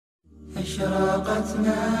أشرقت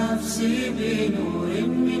نفسي بنور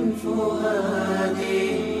من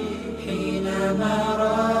فؤادي حينما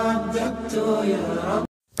رددت يا رب.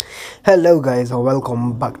 Hello guys and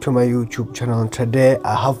welcome back to my YouTube channel. Today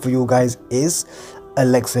I have for you guys is a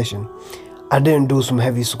leg session. I didn't do some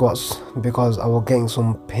heavy squats because I was getting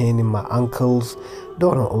some pain in my ankles.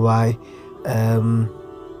 Don't know why.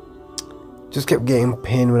 Just kept getting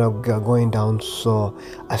pain when I was going down, so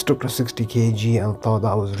I stuck to 60 kg and thought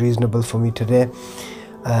that was reasonable for me today.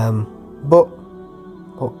 But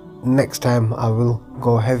next time I will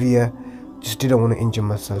go heavier. Just didn't want to injure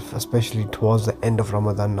myself, especially towards the end of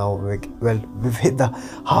Ramadan now. We've hit the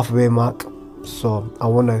halfway mark, so I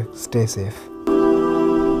want to stay safe.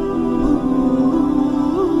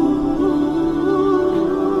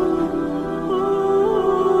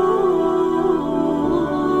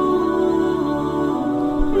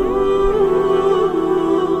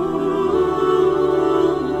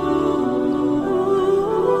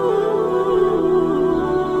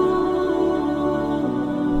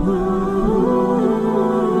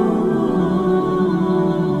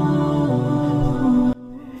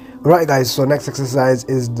 Right guys, so next exercise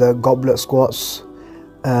is the goblet squats.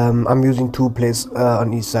 I'm using 2 plates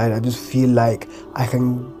on each side. I just feel like I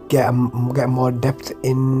can get more depth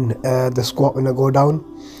in the squat when I go down.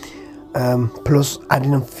 Plus I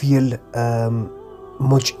didn't feel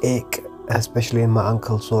much ache, especially in my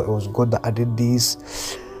ankle, so it was good that I did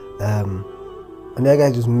these. And yeah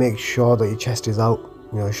guys, just make sure that your chest is out,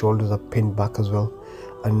 your shoulders are pinned back as well,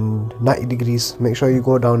 and 90 degrees. Make sure you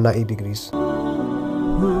go down 90 degrees.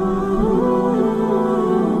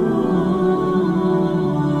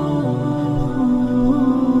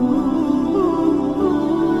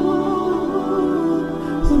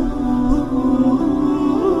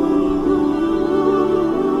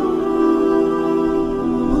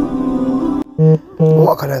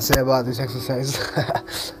 What can I say about this exercise?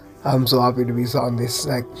 I'm so happy to be sat on this.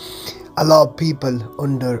 Like, a lot of people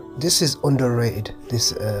this is underrated.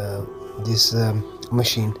 This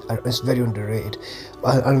machine, it's very underrated,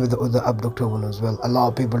 and with the abductor one as well. A lot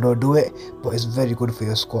of people don't do it, but it's very good for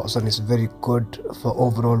your squats and it's very good for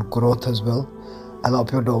overall growth as well. A lot of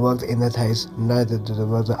people don't work the inner thighs, neither do they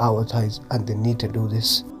work the outer thighs, and they need to do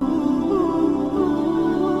this.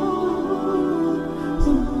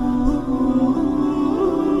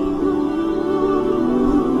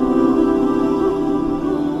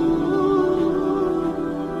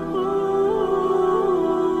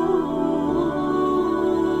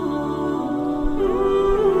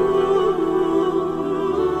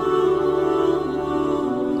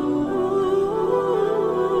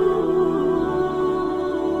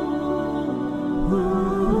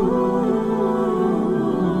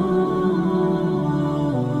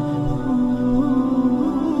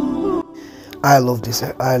 I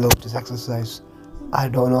love this exercise. I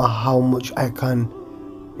don't know how much I can,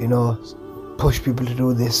 push people to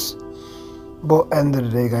do this, but end of the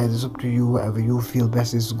day guys, it's up to you. Whatever you feel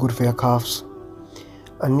best is good for your calves.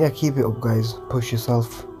 And yeah, keep it up guys, push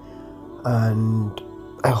yourself, and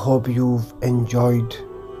I hope you've enjoyed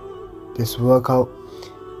this workout.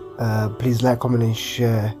 Please like, comment and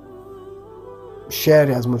share it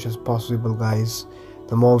as much as possible guys.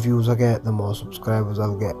 The more views I get, the more subscribers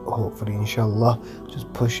I'll get, hopefully, inshallah.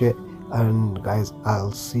 Just push it, and guys,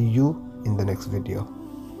 I'll see you in the next video.